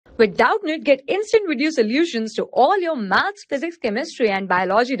With Doubtnut, get instant video solutions to all your maths, physics, chemistry, and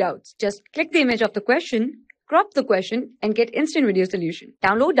biology doubts. Just click the image of the question, crop the question, and get instant video solution.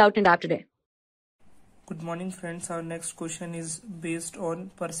 Download Doubtnut app today. Good morning friends, our next question is based on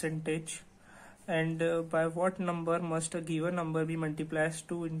percentage, and by what number must a given number be multiplied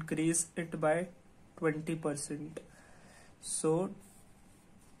to increase it by 20%. So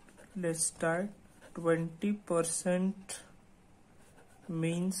let's start. 20%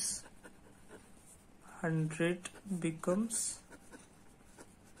 means 100 becomes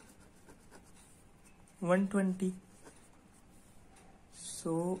 120.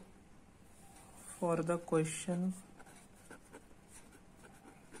 So for the question,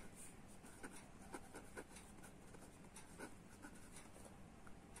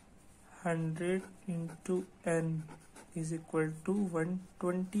 hundred into n is equal to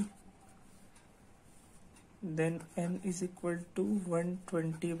 120. Then n is equal to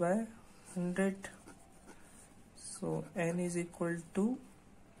 120 by 100. So n is equal to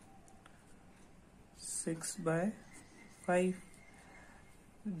 6 by 5.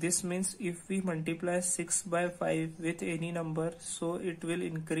 This means if we multiply 6 by 5 with any number, so it will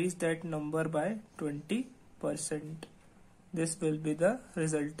increase that number by 20%. This will be the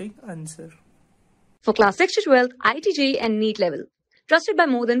resulting answer. For class 6 to 12, IIT JEE and NEET level. Trusted by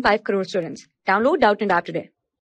more than 5 crore students. Download Doubtnut app today.